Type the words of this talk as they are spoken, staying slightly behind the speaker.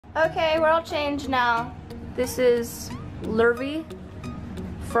Okay, we're all changed now. This is Lurvy.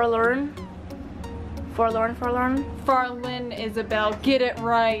 Forlorn. Farlin Isabel, get it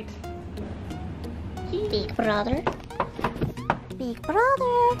right. Big brother. Big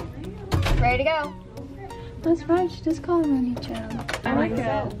brother. Ready to go. That's fine, she just called him on each other. I like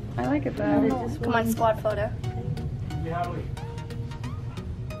it. I like it though. Come on, squad photo.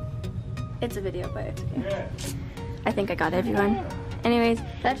 It's a video, but it's okay. I think I got everyone. Anyways,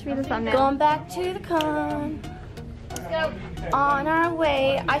 That should be the thumbnail. going back to the con. Let's go. On our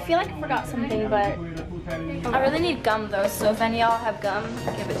way. I feel like I forgot something, but I really need gum though, so if any of y'all have gum,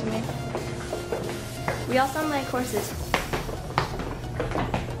 give it to me. We all sound like horses.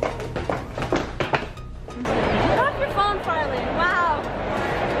 Get off your phone, Farley. Wow.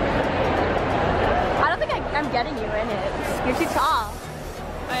 I don't think I'm getting you in it. You're too tall.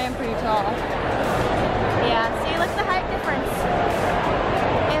 I am pretty tall. Yeah, see, look at the height difference.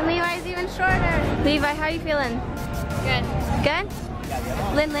 And Levi's even shorter. Levi, how are you feeling? Good. Good?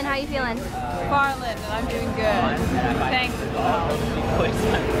 Lynn, how are you feeling? Farlin, and I'm doing good. Thanks.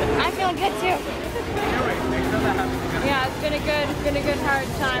 I'm feeling good too. Yeah, it's been a good hard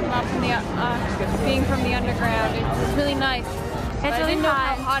time up in the being from the underground. It's really nice. It's But I really didn't know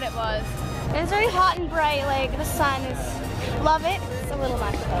hot. how hot it was. It's very hot and bright, like the sun is, love it. It's a little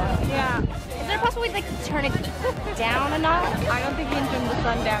much though. Yeah. Is there a possibility like to turn it down a notch? I don't think you can turn the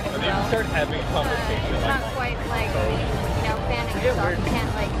sun down as well. Start having a conversation. It's not quite like, you know, fanning yourself. You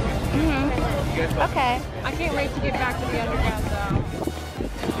can't like Okay. I can't wait to get back to the underground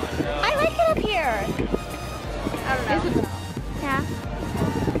though. I like it up here. I don't know. Isabel, Yeah.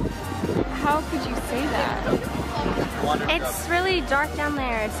 how could you say that? It's really dark down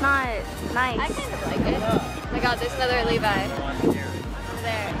there. It's not nice. I kind of like it. Oh my god, there's another Levi.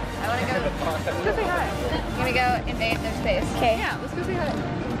 There. I want to go. Let's go say hi. I'm gonna go invade their space. Okay. Yeah, let's go say hi.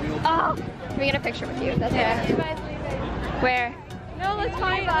 Oh, can we get a picture with you? That's Yeah. right. Where? No, let's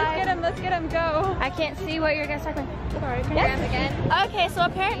find. Let's get him. Go. I can't see what your guys are talking. Sorry. Grab again. Okay, so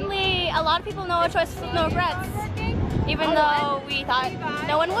apparently a lot of people know a choice with no regrets. Even though we thought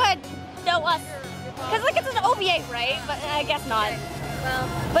no one would know us. Because like it's an OVA, right? But I guess not. Well,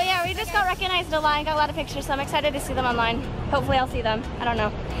 But yeah, we just got recognized online, got a lot of pictures, so I'm excited to see them online. Hopefully I'll see them. I don't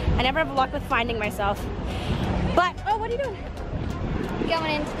know. I never have luck with finding myself. But, oh, what are you doing?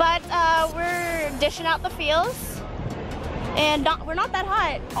 going in. But we're dishing out the feels. And we're not that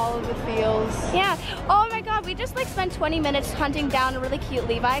hot. All of the feels. Yeah. Oh my god, we just like spent 20 minutes hunting down a really cute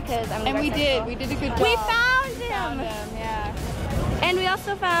Levi because I'm And we did a good job. We found him! Found him, yeah. And we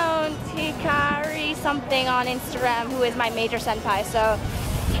also found Hikari something on Instagram, who is my major senpai, so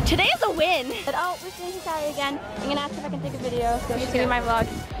today's a win. But oh, we're seeing Hikari again. I'm gonna ask if I can take a video, so she's gonna be my vlog.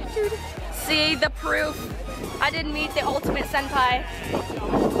 Dude, see the proof. I didn't meet the ultimate senpai.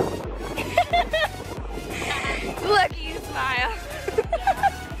 Look at you smile.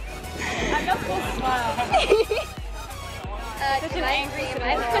 I'm not supposed to smile. Such an angry in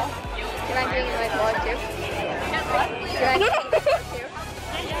my vlog. Do you mind being in my vlog too?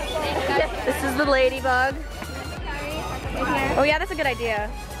 This is the ladybug. Oh yeah, that's a good idea.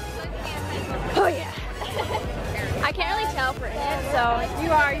 Oh yeah. I can't really tell for it, so.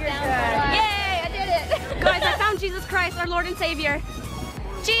 You are, you're good. Yay, I did it. Guys, I found Jesus Christ, our Lord and Savior.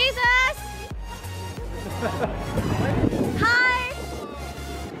 Jesus! Hi!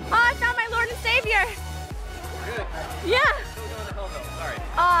 Oh, I found my Lord and Savior. Good. Yeah. Still going to hell though. Sorry.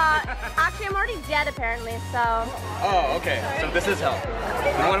 Actually, I'm already dead apparently, so. Oh, okay. So this is hell.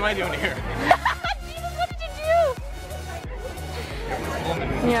 And what am I doing here? Jesus, what did you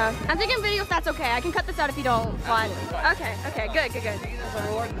do? Yeah. I'm taking a video if that's okay. I can cut this out if you don't want. Okay, good.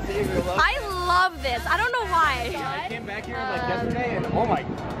 I love this. I don't know why. I came back here like yesterday and oh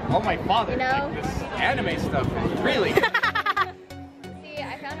my father, You know? like this anime stuff, really. See,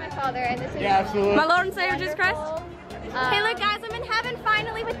 I found my father, and this is Yeah, absolutely. My Lord and Savior Jesus Christ. wonderful. Hey, look, guys, I'm in heaven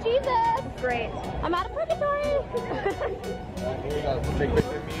finally with Jesus. Great. I'm out of purgatory. Here we go. Take a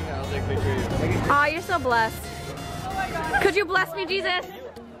picture of me and I'll take a picture of you. Oh, you're so blessed. Could you bless me, Jesus?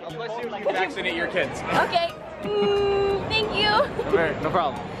 I'll bless you if you vaccinate your kids. Okay. Thank you. No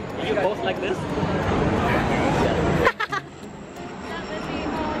problem. You both like this?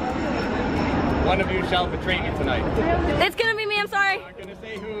 One of you shall betray me tonight. It's gonna be me, I'm sorry. I'm not gonna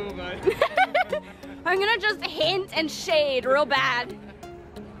say who, but I'm gonna just hint and shade real bad.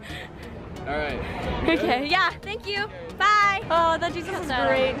 all right. Okay, yeah, thank you. Bye. Oh, that Jesus is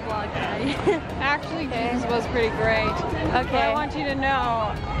great. Actually, Jesus was pretty great. But Okay. I want you to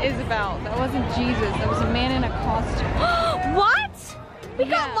know, Isabel, that wasn't Jesus. That was a man in a costume. What? We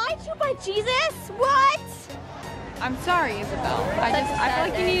got Yeah. lied to by Jesus? What? I'm sorry, Isabel. I feel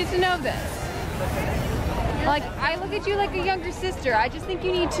like you needed to know this. Like, I look at you like a younger sister. I just think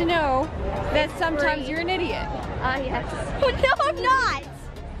you need to know that sometimes you're an idiot. Yes. No, I'm not.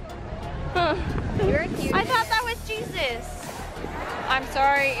 Huh. You're cute. I thought that was Jesus. I'm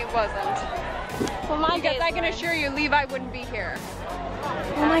sorry, it wasn't. Well, my Because days I can were. assure you, Levi wouldn't be here.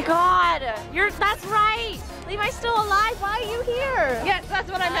 Oh my God. That's right. Levi's still alive. Why are you here? Yes, that's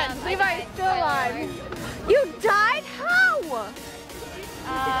what I meant. I Levi died. is still alive. You died? How?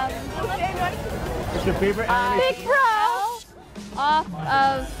 What's your favorite anime? Big bro. Off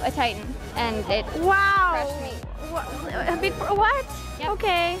of a Titan, and it Wow. crushed me. What? Yep.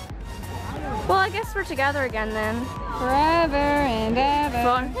 Okay. Well, I guess we're together again then. Forever and ever.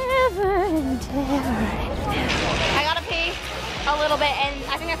 Forever and ever. I gotta pee a little bit, and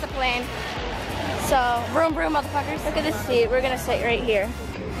I think that's a plane. So, vroom vroom, motherfuckers. Look at this seat. We're gonna sit right here.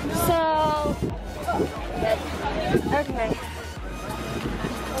 So, okay.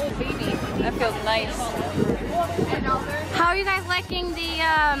 Oh, baby. That feels nice. How are you guys liking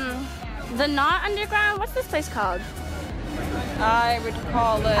the not underground? What's this place called? I would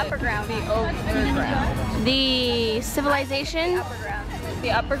call it Upper ground. the overground. The civilization?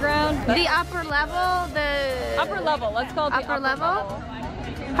 The upper ground? The upper level? The Upper level. Let's call it the upper level?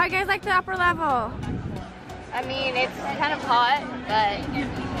 How you guys like the upper level? I mean, it's kind of hot, but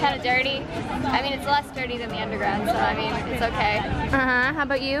kind of dirty. I mean, it's less dirty than the underground, so I mean, it's okay. Uh-huh. How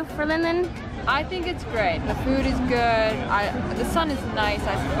about you, for Linden? I think it's great. The food is good. The sun is nice,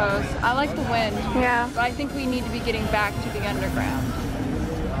 I suppose. I like the wind. Yeah. But I think we need to be getting back to the underground.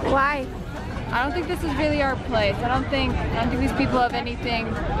 Why? I don't think this is really our place. I don't think these people have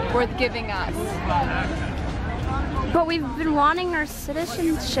anything worth giving us. But we've been wanting our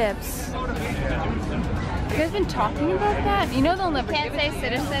citizenships. You guys been talking about that? You know they'll never Can't give it. say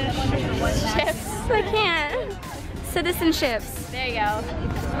citizenships. I can't. Citizenships. There you go.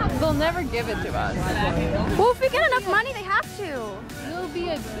 They'll never give it to us. Well, if we get enough money, they have to. We'll be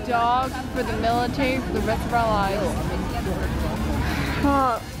a dog for the military for the rest of our lives.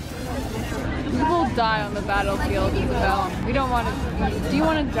 Well, We will die on the battlefield, Isabel. We don't want to. Do you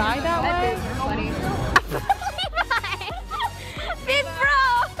want to die that way? big bro!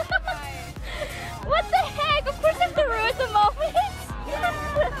 What the heck? Of course I have to ruin the moment.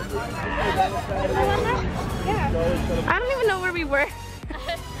 I don't even know where we were.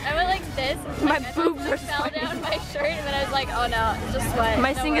 I went like this. My boobs are fell sweating. down my shirt, and then I was like, oh no, it's just sweat.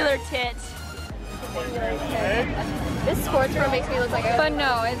 My No singular worries. tit. This sports room makes me look like a. But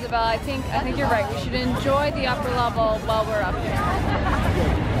no, Isabel, I think you're right. We should enjoy the upper level while we're up here.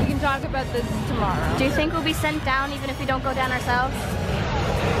 We can talk about this tomorrow. Do you think we'll be sent down even if we don't go down ourselves?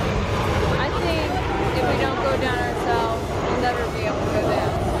 I think if we don't go down ourselves, we'll never be able to go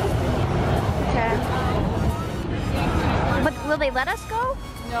down. Okay. But will they let us go?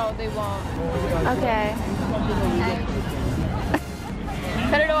 No, they won't. Okay.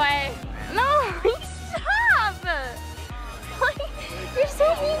 Put it away. No, stop! Like, you're so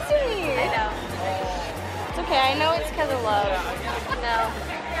mean to me. I know. It's okay, I know it's because of love. No.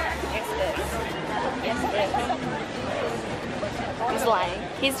 Yes, it is. Yes, it is. He's lying.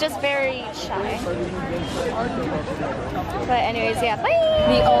 He's just very shy. But anyways, yeah, bye!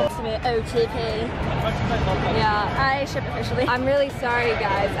 The ultimate OTP. Yeah. I ship officially. I'm really sorry,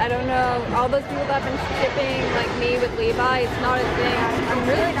 guys. I don't know. All those people that have been shipping, like me with Levi, it's not a thing. I'm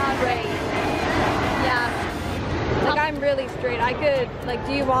really not ready. Yeah. Like, I'm really straight. I could, like,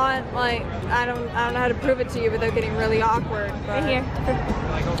 do you want, like, I don't know how to prove it to you without getting really awkward. But... Right here.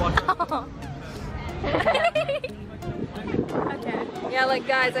 Oh. Okay. Yeah, like,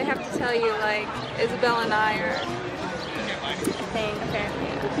 guys, I have to tell you, like, Isabel and I are... Okay.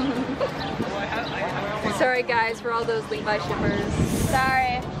 Sorry, guys, for all those Levi shippers.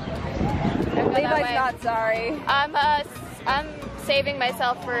 Sorry. Levi's not sorry. I'm saving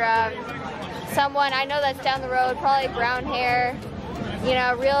myself for someone I know that's down the road, probably brown hair, you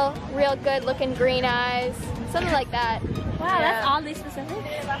know, real good looking green eyes, something like that. Wow, that's oddly specific.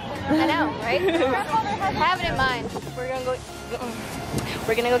 I know, right? Have it in mind.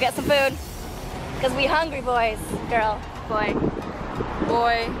 We're gonna go get some food. Cause we hungry, boys. Girl. Boy.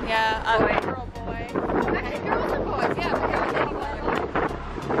 Boy, yeah. Boy. Girl, boy. Actually, girls and boys, yeah. But girls anyway.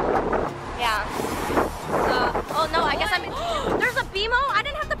 Yeah. Oh no, I guess I'm in. There's a BMO? I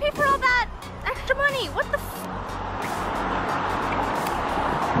didn't have to pay for all that extra money. What the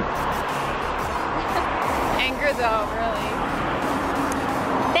Anger though, really.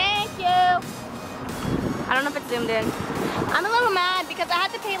 Thank you. I don't know if it's zoomed in. I'm a little mad because I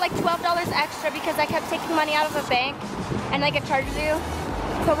had to pay like $12 extra because I kept taking money out of a bank and like it charges you.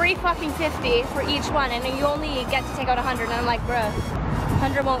 So fucking $50 for each one, and you only get to take out 100. And I'm like, bruh,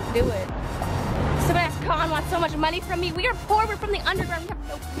 100 won't do it. Some ass con wants so much money from me. We are poor. We're from the underground. We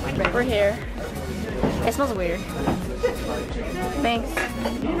have no money. We're here. It smells weird. Thanks.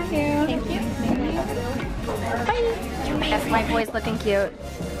 Thank you. Thank you. Bye. Yes, my boy's looking cute.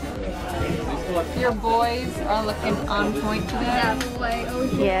 Your boys are looking on point today. Yeah, boy. Oh,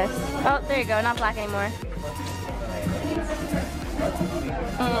 yes. Oh, there you go. Not black anymore.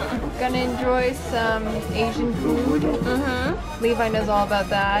 Gonna enjoy some Asian food. Levi knows all about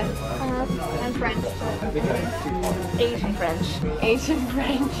that. And French. Asian French. Asian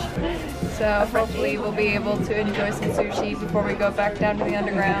French. So hopefully we'll be able to enjoy some sushi before we go back down to the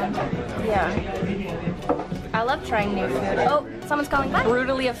underground. Yeah. I love trying new food. Oh, someone's calling back.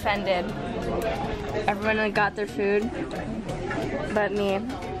 Brutally offended. Everyone got their food, but me.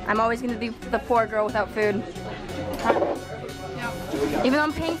 I'm always gonna be the poor girl without food. Even though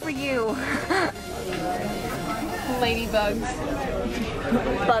I'm paying for you. Ladybugs.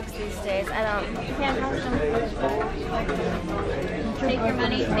 Bugs these days. I don't. Take your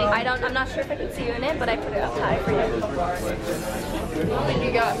money. I'm not sure if I can see you in it, but I put it up high for you.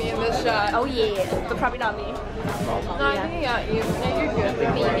 You got me in this shot. Oh yeah, but probably not me. No, I think I got you. Yeah, you're good.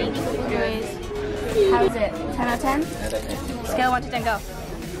 Maybe. Anyways, how is it? 10 out of 10? Scale of 1 to 10, go.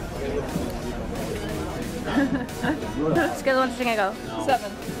 Scale of 1 to 10, go.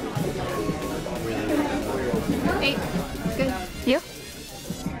 7. 8. Good. You?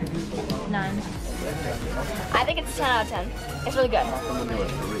 9. I think it's 10 out of 10. It's really good.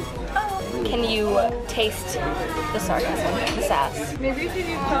 Can you taste the sarcasm, the sass, Maybe you should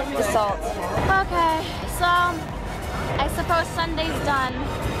use the salt? Okay, so I suppose Sunday's done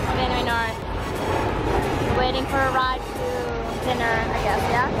of Anime North. Waiting for a ride to dinner, I guess,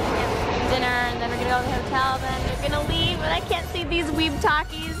 yeah? Dinner, and then we're gonna go to the hotel, then we're gonna leave, but I can't see these weeb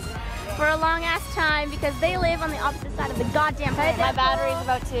talkies for a long ass time because they live on the opposite side of the goddamn planet. My battery's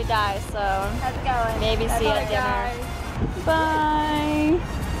about to die, so How's it going? maybe see you at dinner. Bye.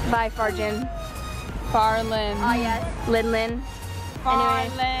 Bye, Farjin. Farlin. Oh, yes. Lin Lin.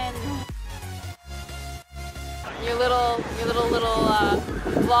 Farlin. Your little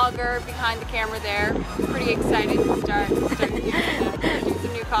vlogger behind the camera there. Pretty excited to start do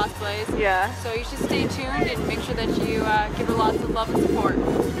some new cosplays. Yeah. So you should stay tuned and make sure that you give her lots of love and support.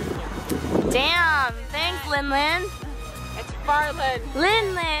 Damn. Thanks, Lin Lin. It's Farlin.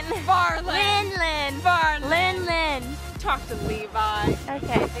 Lin Lin. Farlin. Lin Lin. Farlin. Lin Lin. Talk to Levi.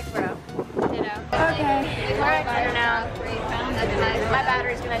 Okay, big bro. Ditto. Okay. Alright, dinner now. My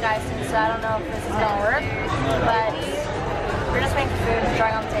battery's gonna die soon, so I don't know if this is gonna work. But we're just waiting for food,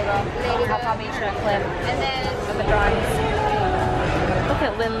 drawing on the table. I'll probably show a clip And then of the drawings. Look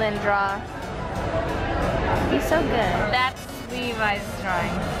at Lin Lin draw. He's so good. That's Levi's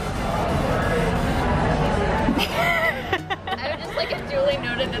drawing. I would just like it duly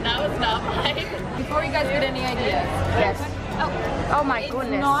noted that that was not mine. Before you guys get any ideas. Yes. Oh my It's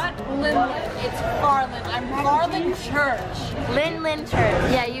goodness. not Linlin, it's Farlin. I'm Farlin Church. Lin Lin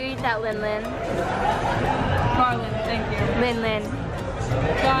Church. Yeah, you eat that, Lin Lin. Farlin, thank you. Lin Lin.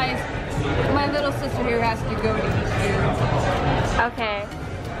 Guys, my little sister here has to go to eat food. Okay.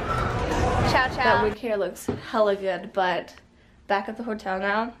 Ciao, That ciao. wig here looks hella good, but back at the hotel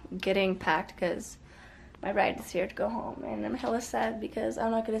now, getting packed because my ride is here to go home, and I'm hella sad because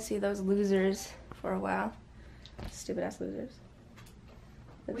I'm not gonna see those losers for a while. Stupid ass losers.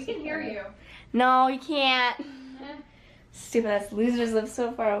 We can hear you. No, you can't. Stupid ass losers live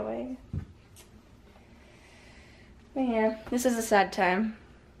so far away. But yeah, this is a sad time.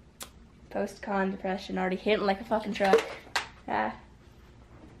 Post-con depression already hitting like a fucking truck. Ah.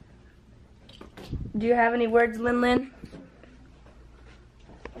 Do you have any words, Lin Lin?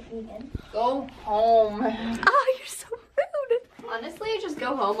 Go home. Oh, you're so rude. Honestly, just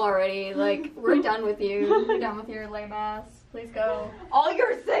go home already. Like, we're done with you. We're done with your lame ass. Please go. All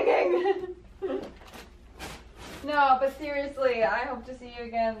your singing. No, but seriously, I hope to see you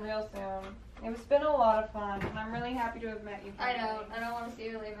again real soon. It's been a lot of fun, and I'm really happy to have met you. I don't want to see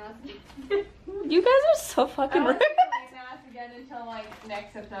your lame ass. You guys are so I fucking won't rude. see you lame ass again until like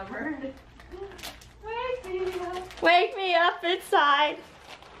next September. Wake me up. Wake me up inside.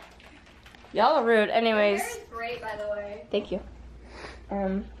 Y'all are rude. Anyways, Your hair is great, by the way. thank you.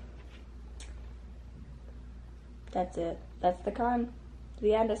 That's it. That's the con.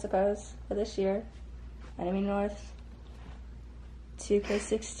 The end, I suppose, for this year. Anime North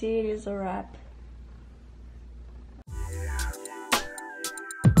 2K16 is a wrap.